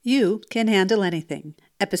You Can Handle Anything,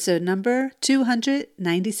 episode number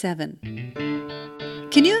 297.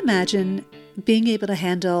 Can you imagine being able to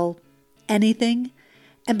handle anything?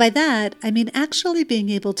 And by that, I mean actually being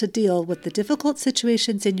able to deal with the difficult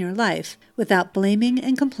situations in your life without blaming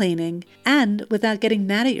and complaining, and without getting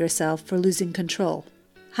mad at yourself for losing control.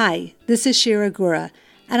 Hi, this is Shira Gura,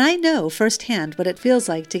 and I know firsthand what it feels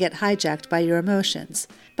like to get hijacked by your emotions.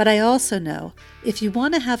 But I also know if you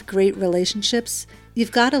want to have great relationships,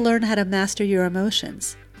 you've got to learn how to master your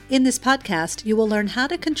emotions. In this podcast, you will learn how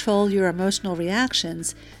to control your emotional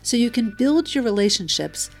reactions so you can build your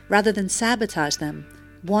relationships rather than sabotage them,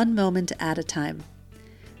 one moment at a time.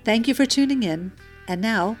 Thank you for tuning in, and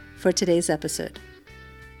now for today's episode.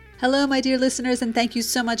 Hello, my dear listeners, and thank you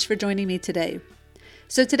so much for joining me today.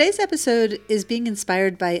 So today's episode is being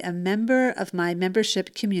inspired by a member of my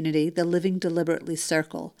membership community, the Living Deliberately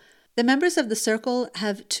Circle. The members of the circle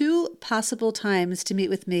have two possible times to meet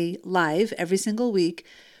with me live every single week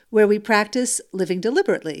where we practice living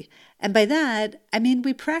deliberately. And by that, I mean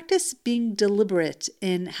we practice being deliberate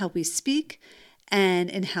in how we speak and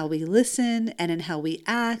in how we listen and in how we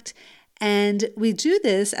act. And we do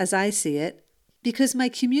this, as I see it, because my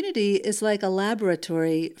community is like a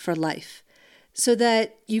laboratory for life, so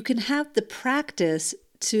that you can have the practice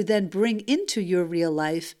to then bring into your real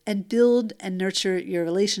life and build and nurture your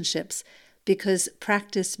relationships, because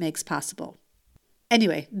practice makes possible.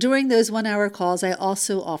 Anyway, during those 1-hour calls, I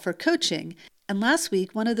also offer coaching. And last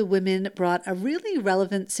week, one of the women brought a really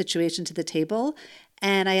relevant situation to the table,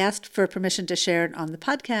 and I asked for permission to share it on the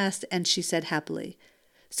podcast, and she said happily.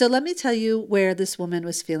 So let me tell you where this woman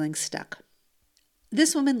was feeling stuck.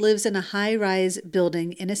 This woman lives in a high-rise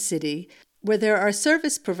building in a city where there are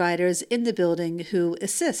service providers in the building who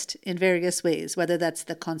assist in various ways, whether that's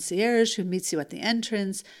the concierge who meets you at the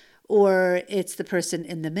entrance, or it's the person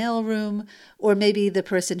in the mailroom, or maybe the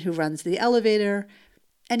person who runs the elevator.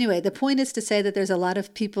 Anyway, the point is to say that there's a lot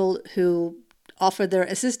of people who offer their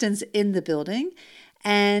assistance in the building.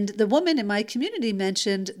 And the woman in my community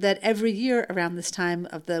mentioned that every year around this time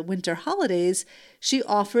of the winter holidays, she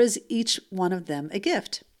offers each one of them a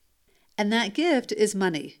gift. And that gift is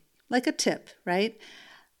money. Like a tip, right?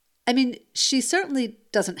 I mean, she certainly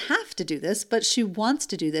doesn't have to do this, but she wants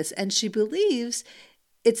to do this, and she believes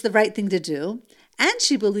it's the right thing to do, and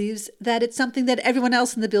she believes that it's something that everyone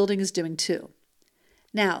else in the building is doing too.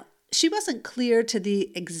 Now, she wasn't clear to the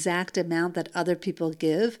exact amount that other people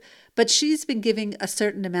give, but she's been giving a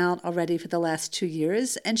certain amount already for the last 2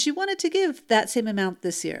 years, and she wanted to give that same amount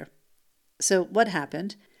this year. So what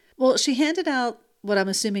happened? Well, she handed out what I'm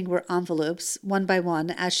assuming were envelopes, one by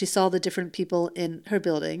one, as she saw the different people in her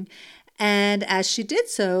building. And as she did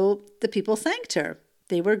so, the people thanked her.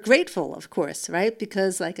 They were grateful, of course, right?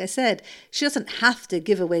 Because, like I said, she doesn't have to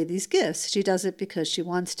give away these gifts. She does it because she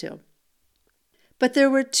wants to. But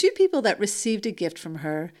there were 2 people that received a gift from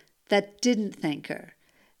her that didn't thank her.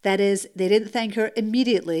 That is, they didn't thank her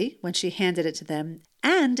immediately when she handed it to them,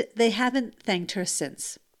 and they haven't thanked her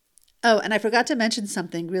since. Oh, and I forgot to mention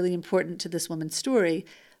something really important to this woman's story.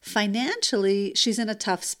 Financially, she's in a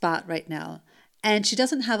tough spot right now, and she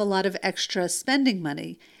doesn't have a lot of extra spending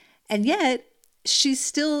money. And yet, she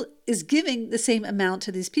still is giving the same amount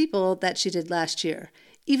to these people that she did last year,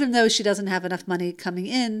 even though she doesn't have enough money coming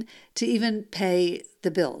in to even pay the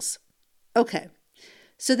bills. Okay,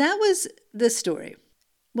 so that was the story.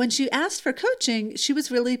 When she asked for coaching, she was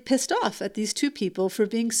really pissed off at these 2 people for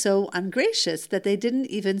being so ungracious that they didn't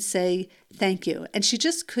even say thank you, and she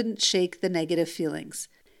just couldn't shake the negative feelings.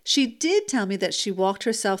 She did tell me that she walked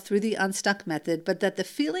herself through the unstuck method, but that the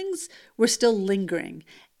feelings were still lingering,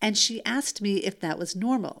 and she asked me if that was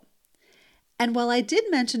normal. And while I did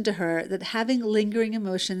mention to her that having lingering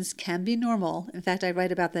emotions can be normal, in fact, I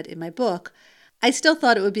write about that in my book, I still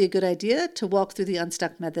thought it would be a good idea to walk through the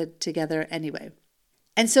unstuck method together anyway.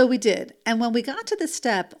 And so we did. And when we got to the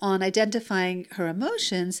step on identifying her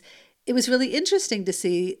emotions, it was really interesting to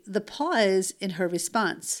see the pause in her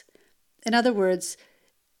response. In other words,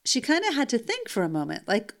 she kind of had to think for a moment,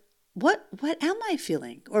 like, what am I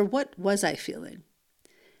feeling? Or what was I feeling?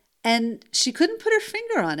 And she couldn't put her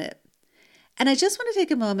finger on it. And I just want to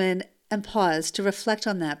take a moment and pause to reflect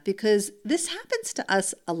on that, because this happens to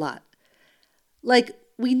us a lot. Like,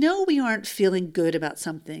 we know we aren't feeling good about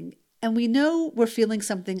something, and we know we're feeling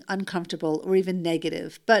something uncomfortable or even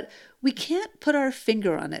negative, but we can't put our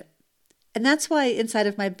finger on it. And that's why inside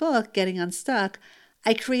of my book, Getting Unstuck,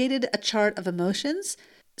 I created a chart of emotions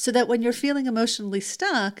so that when you're feeling emotionally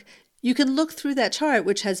stuck, you can look through that chart,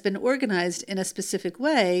 which has been organized in a specific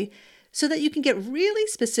way, so that you can get really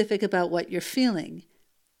specific about what you're feeling.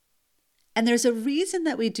 And there's a reason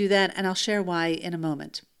that we do that, and I'll share why in a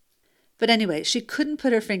moment. But anyway, she couldn't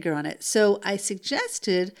put her finger on it. So I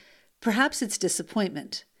suggested perhaps it's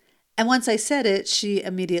disappointment. And once I said it, she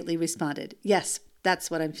immediately responded, yes,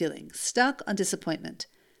 that's what I'm feeling, stuck on disappointment.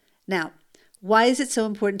 Now, why is it so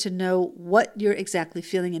important to know what you're exactly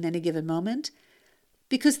feeling in any given moment?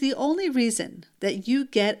 Because the only reason that you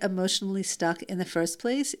get emotionally stuck in the first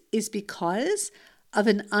place is because of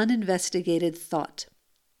an uninvestigated thought.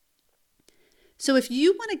 So if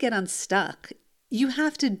you want to get unstuck, you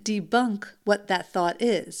have to debunk what that thought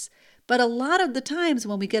is. But a lot of the times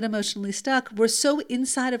when we get emotionally stuck, we're so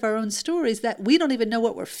inside of our own stories that we don't even know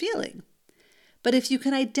what we're feeling. But if you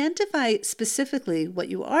can identify specifically what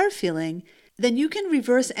you are feeling, then you can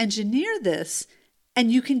reverse engineer this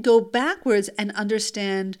and you can go backwards and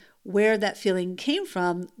understand where that feeling came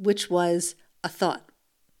from, which was a thought.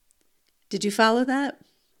 Did you follow that?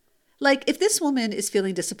 Like if this woman is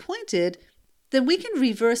feeling disappointed, then we can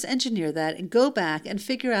reverse engineer that and go back and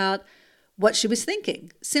figure out what she was thinking,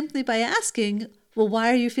 simply by asking, well, why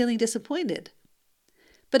are you feeling disappointed?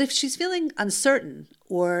 But if she's feeling uncertain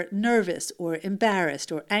or nervous or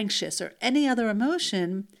embarrassed or anxious or any other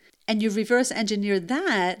emotion, and you reverse engineer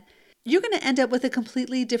that, you're going to end up with a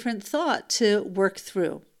completely different thought to work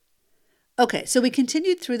through. Okay, so we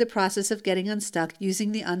continued through the process of getting unstuck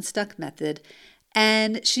using the unstuck method,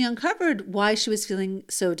 and she uncovered why she was feeling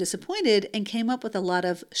so disappointed and came up with a lot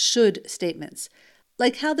of should statements,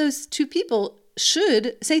 like how those two people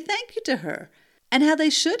should say thank you to her, and how they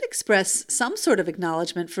should express some sort of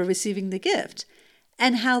acknowledgement for receiving the gift,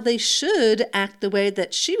 and how they should act the way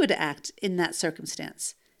that she would act in that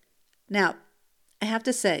circumstance. Now, I have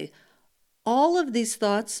to say, all of these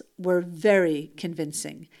thoughts were very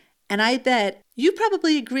convincing, and I bet you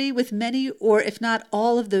probably agree with many or if not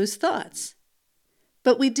all of those thoughts.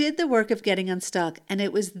 But we did the work of getting unstuck, and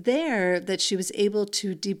it was there that she was able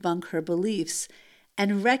to debunk her beliefs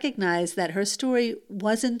and recognize that her story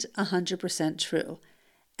wasn't 100% true,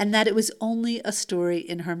 and that it was only a story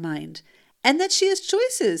in her mind, and that she has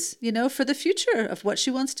choices, for the future of what she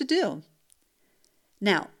wants to do.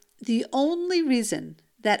 Now, the only reason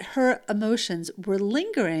that her emotions were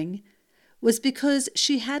lingering was because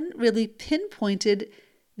she hadn't really pinpointed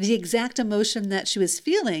the exact emotion that she was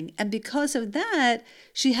feeling, and because of that,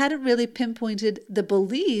 she hadn't really pinpointed the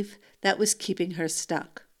belief that was keeping her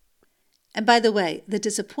stuck. And by the way, the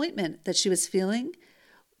disappointment that she was feeling,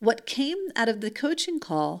 what came out of the coaching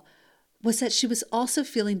call was that she was also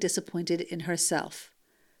feeling disappointed in herself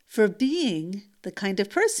for being the kind of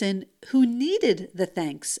person who needed the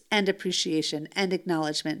thanks and appreciation and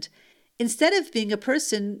acknowledgement, instead of being a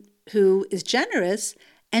person who is generous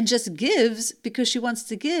and just gives because she wants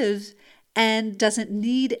to give and doesn't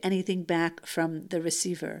need anything back from the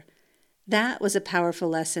receiver. That was a powerful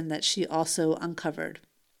lesson that she also uncovered.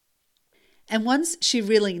 And once she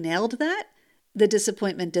really nailed that, the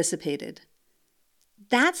disappointment dissipated.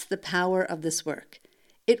 That's the power of this work.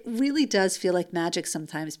 It really does feel like magic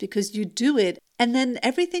sometimes because you do it and then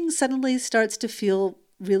everything suddenly starts to feel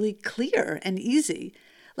really clear and easy.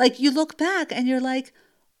 Like you look back and you're like,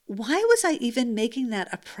 why was I even making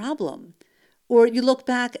that a problem? Or you look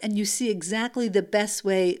back and you see exactly the best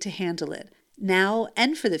way to handle it, now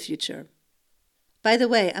and for the future. By the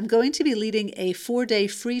way, I'm going to be leading a 4-day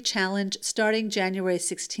free challenge starting January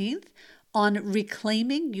 16th on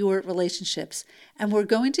reclaiming your relationships. And we're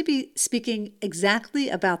going to be speaking exactly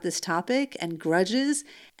about this topic and grudges,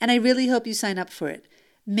 and I really hope you sign up for it.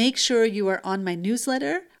 Make sure you are on my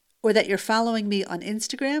newsletter or that you're following me on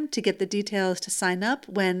Instagram to get the details to sign up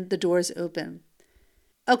when the doors open.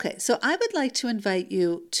 Okay, so I would like to invite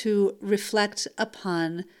you to reflect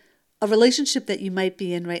upon a relationship that you might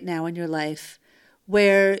be in right now in your life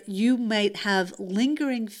where you might have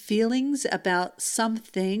lingering feelings about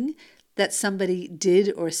something that somebody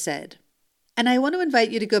did or said. And I want to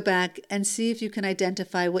invite you to go back and see if you can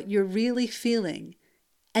identify what you're really feeling,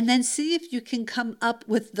 and then see if you can come up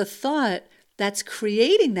with the thought that's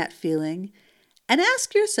creating that feeling, and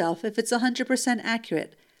ask yourself if it's 100%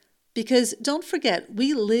 accurate. Because don't forget,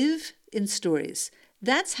 we live in stories.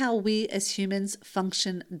 That's how we as humans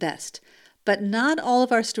function best. But not all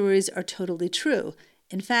of our stories are totally true.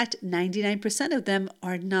 In fact, 99% of them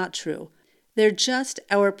are not true. They're just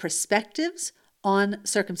our perspectives on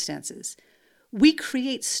circumstances. We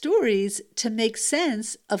create stories to make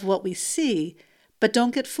sense of what we see, but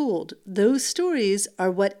don't get fooled. Those stories are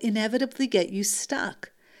what inevitably get you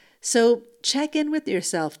stuck. So check in with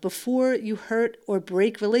yourself before you hurt or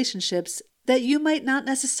break relationships that you might not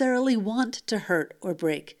necessarily want to hurt or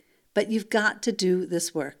break, but you've got to do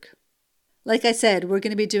this work. Like I said, we're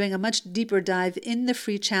going to be doing a much deeper dive in the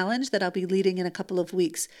free challenge that I'll be leading in a couple of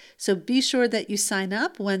weeks. So be sure that you sign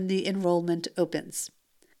up when the enrollment opens.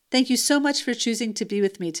 Thank you so much for choosing to be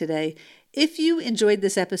with me today. If you enjoyed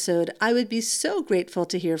this episode, I would be so grateful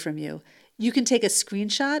to hear from you. You can take a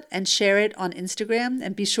screenshot and share it on Instagram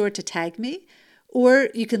and be sure to tag me, or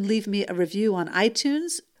you can leave me a review on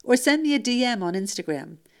iTunes or send me a DM on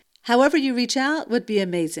Instagram. However you reach out would be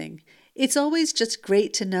amazing. It's always just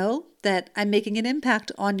great to know that I'm making an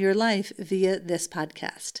impact on your life via this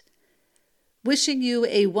podcast. Wishing you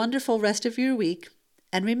a wonderful rest of your week,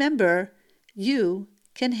 and remember, you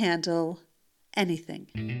can handle anything.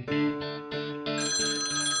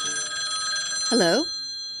 Hello?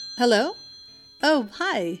 Hello? Oh,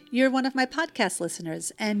 hi. You're one of my podcast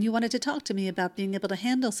listeners, and you wanted to talk to me about being able to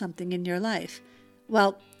handle something in your life.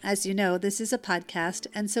 Well, as you know, this is a podcast,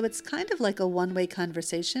 and so it's kind of like a one-way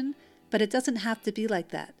conversation, but it doesn't have to be like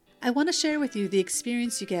that. I want to share with you the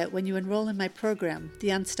experience you get when you enroll in my program,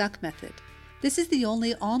 The Unstuck Method. This is the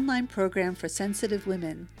only online program for sensitive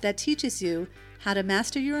women that teaches you how to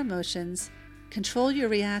master your emotions, control your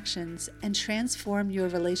reactions, and transform your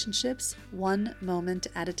relationships one moment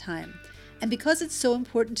at a time. And because it's so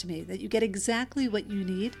important to me that you get exactly what you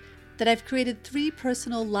need, that I've created 3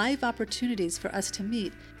 personal live opportunities for us to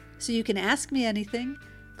meet so you can ask me anything,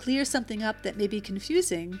 clear something up that may be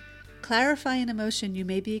confusing, clarify an emotion you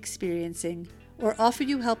may be experiencing, or offer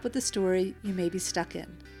you help with a story you may be stuck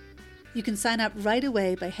in. You can sign up right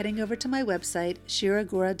away by heading over to my website,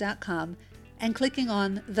 shiragora.com, and clicking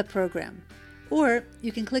on the program. Or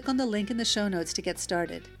you can click on the link in the show notes to get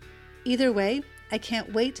started. Either way, I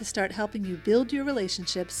can't wait to start helping you build your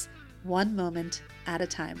relationships one moment at a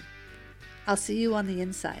time. I'll see you on the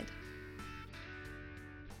inside.